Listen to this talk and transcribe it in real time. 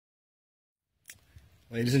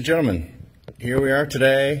Ladies and gentlemen, here we are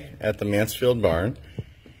today at the Mansfield Barn,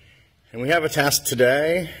 and we have a task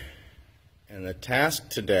today, and the task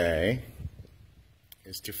today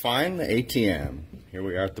is to find the ATM. Here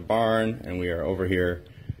we are at the barn, and we are over here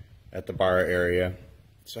at the bar area.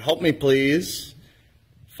 So help me please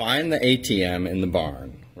find the ATM in the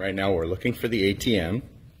barn. Right now we're looking for the ATM.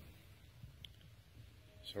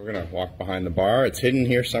 So we're going to walk behind the bar. It's hidden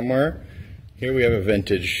here somewhere. Here we have a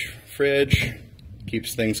vintage fridge.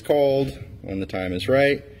 Keeps things cold when the time is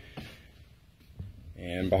right.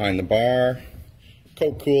 And behind the bar,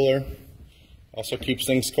 Coke cooler. Also keeps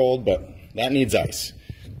things cold, but that needs ice.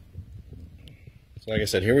 So like I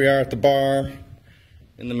said, here we are at the bar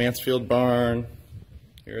in the Mansfield Barn.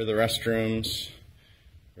 Here are the restrooms.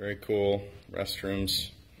 Very cool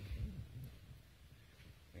restrooms.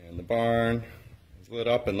 And the barn is lit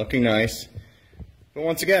up and looking nice. But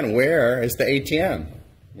once again, where is the ATM?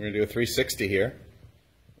 We're going to do a 360 here.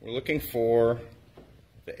 We're looking for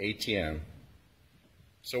the ATM.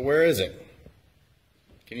 So where is it?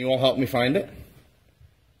 Can you all help me find it?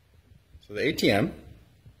 So the ATM,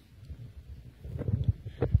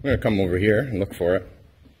 I'm going to come over here and look for it.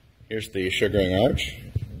 Here's the sugaring arch.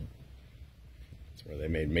 That's where they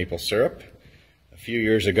made maple syrup a few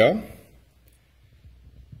years ago.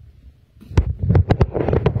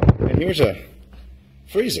 And here's a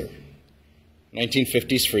freezer,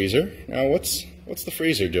 1950s freezer. Now what's the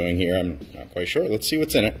freezer doing here? I'm not quite sure. Let's see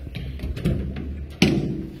what's in it.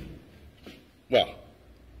 Well,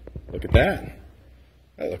 look at that.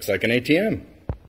 That looks like an ATM.